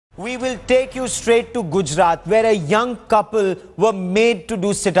We will take you straight to Gujarat, where a young couple were made to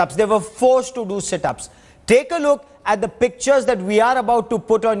do sit-ups. They were forced to do sit-ups. Take a look at the pictures that we are about to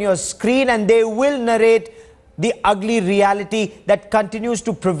put on your screen, and they will narrate the ugly reality that continues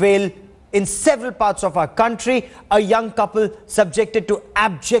to prevail in several parts of our country. A young couple subjected to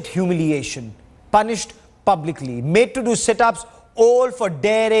abject humiliation, punished publicly, made to do sit-ups, all for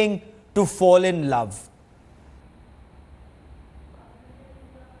daring to fall in love.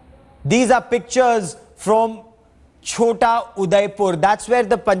 These are pictures from Chota Udaipur. That's where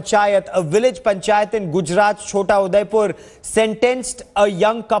the panchayat, a village panchayat in Gujarat, Chota Udaipur, sentenced a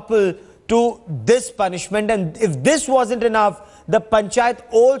young couple to this punishment. And if this wasn't enough, the panchayat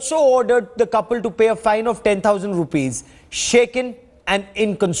also ordered the couple to pay a fine of 10,000 rupees. Shaken and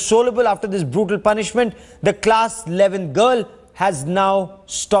inconsolable after this brutal punishment, the class 11 girl has now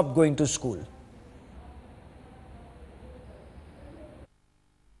stopped going to school.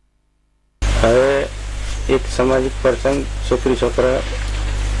 एक सामाजिक person छोकरी छोकरा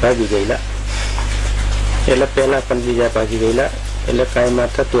भागी गईला एला पहला अपन बीजा भागी गईला एला कायम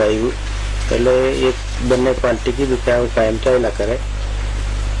माथा तो आयु एले एक बन्ने पार्टी की बिचाव कायम चाइला करे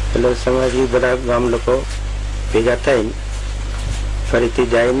एले समाज की बड़ा गांव लोगों भेजा था इन फरीती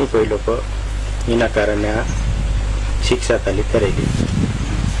जाए नहीं कोई लोगों इना कारण यहाँ शिक्षा ताली करेगी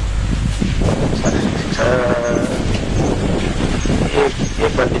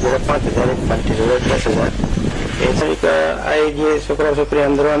एक पार्टी जरा 5,000 एक पार्टी जरा 10,000 ऐसा ही का आएगी छोकरा छोकरी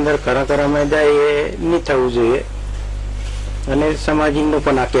अंदर करा में जाए ये नहीं था उसे अने सामाजिक नो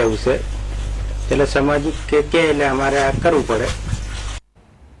पना क्या उसे चले सामाजिक के ले हमारे करूँ पड़े.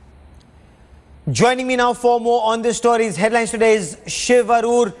 Joining me now for more on this story's headlines today is Shiv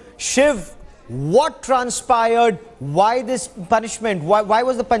Arur. Shiv, what transpired? Why this punishment? Why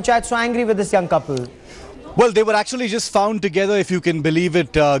was the panchayat so angry with this young couple? Well, they were actually just found together, if you can believe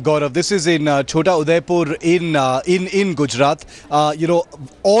it, Gaurav. This is in Chota Udaipur in Gujarat. You know,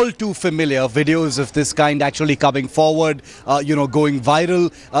 all too familiar videos of this kind actually coming forward, you know, going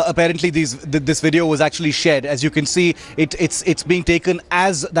viral. Apparently, this video was actually shared. As you can see, it's being taken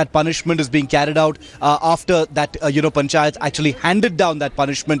as that punishment is being carried out after that, you know, panchayat actually handed down that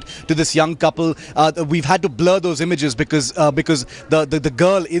punishment to this young couple. We've had to blur those images because the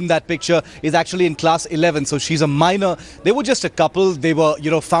girl in that picture is actually in class 11. So she's a minor. They were just a couple. They were,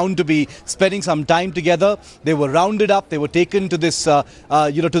 you know, found to be spending some time together. They were rounded up. They were taken to this,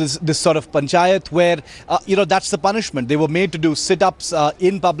 you know, to this sort of panchayat where, you know, that's the punishment. They were made to do sit-ups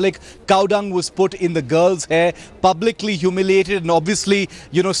in public. Cow dung was put in the girl's hair, publicly humiliated, and obviously,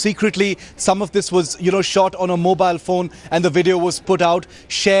 you know, secretly, some of this was, you know, shot on a mobile phone, and the video was put out,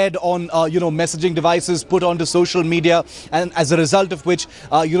 shared on, you know, messaging devices, put onto social media, and as a result of which,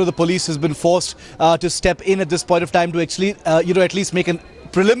 you know, the police has been forced to step in at this point of time to actually, you know, at least make an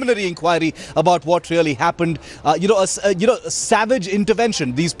preliminary inquiry about what really happened. You know, a savage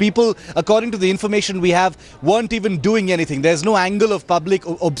intervention. These people, according to the information we have, weren't even doing anything. There's no angle of public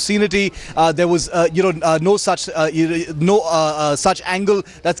obscenity. There was, you know, no such such angle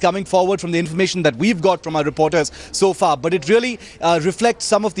that's coming forward from the information that we've got from our reporters so far. But it really reflects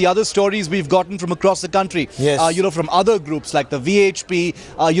some of the other stories we've gotten from across the country. Yes. You know, from other groups like the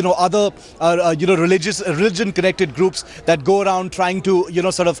VHP, you know, other, you know, religion-connected groups that go around trying to, you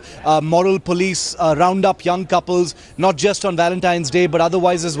know, sort of moral police, round up young couples, not just on Valentine's Day, but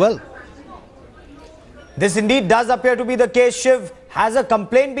otherwise as well. This indeed does appear to be the case, Shiv. Has a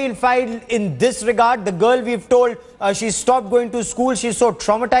complaint been filed in this regard? The girl, we've told, she stopped going to school. She's so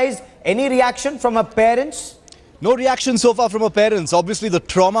traumatized. Any reaction from her parents? No reaction so far from her parents. Obviously, the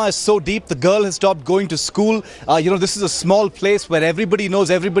trauma is so deep. The girl has stopped going to school. You know, this is a small place where everybody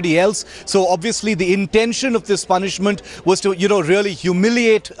knows everybody else. So obviously, the intention of this punishment was to, you know, really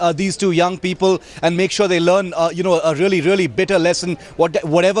humiliate these two young people and make sure they learn, you know, a really, really bitter lesson,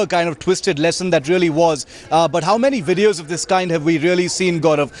 whatever kind of twisted lesson that really was. But how many videos of this kind have we really seen,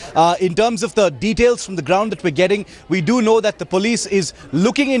 Gaurav? In terms of the details from the ground that we're getting, we do know that the police is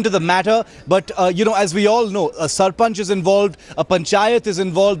looking into the matter. But, you know, as we all know, Sarpanch is involved, a panchayat is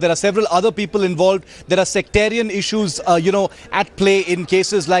involved, there are several other people involved, there are sectarian issues, you know, at play in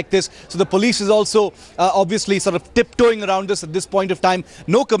cases like this. So the police is also obviously sort of tiptoeing around this at this point of time.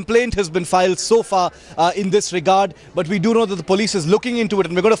 No complaint has been filed so far in this regard, but we do know that the police is looking into it,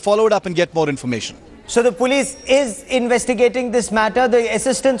 and we're going to follow it up and get more information. So the police is investigating this matter. The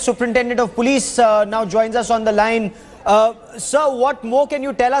Assistant Superintendent of Police now joins us on the line. Sir, what more can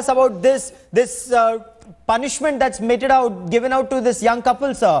you tell us about this punishment that's given out to this young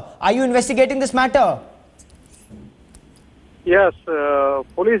couple, sir? Are you investigating this matter? Yes,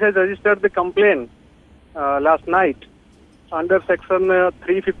 police has registered the complaint last night. under section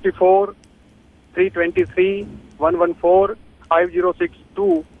 354, 323, 114,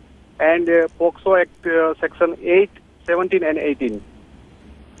 5062 and POCSO Act section 8, 17 and 18.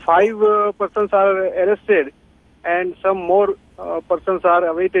 5 persons are arrested and some more persons are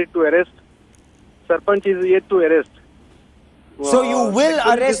awaited to arrest. Sarpanch is yet to arrest. So you will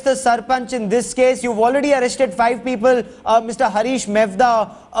arrest the Sarpanch in this case. You've already arrested 5 people, Mr. Harish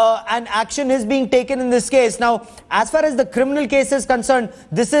Mevda, and action is being taken in this case. Now, as far as the criminal case is concerned,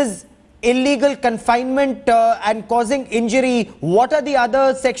 this is illegal confinement and causing injury. What are the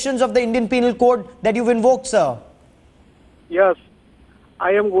other sections of the Indian Penal Code that you've invoked, sir? Yes,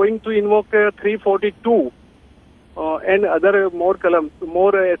 I am going to invoke 342 and other more columns,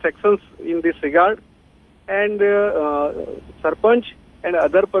 more sections in this regard. And Sarpanch and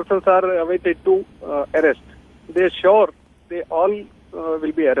other persons are awaited to arrest. They all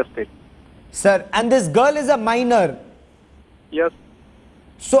will be arrested. Sir, and this girl is a minor. Yes.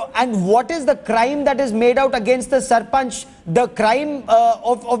 So, and what is the crime that is made out against the Sarpanch? The crime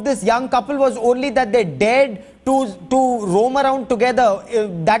of this young couple was only that they dared to roam around together.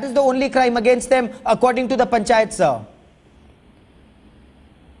 That is the only crime against them according to the Panchayat, sir.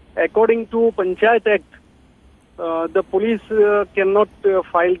 According to Panchayat Act, the police cannot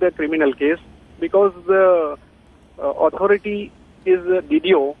file the criminal case because the authority is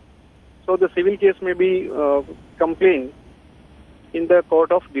DDO, so the civil case may be complained in the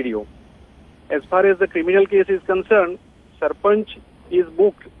court of DDO. As far as the criminal case is concerned, Sarpanch is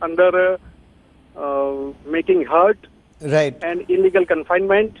booked under making hurt, right, and illegal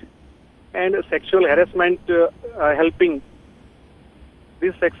confinement and sexual harassment helping.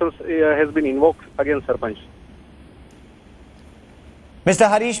 These sections has been invoked against Sarpanch. Mr.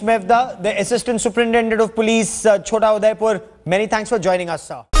 Harish Mevda, the Assistant Superintendent of Police, Chota Udaipur, many thanks for joining us,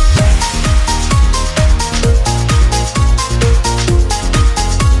 sir.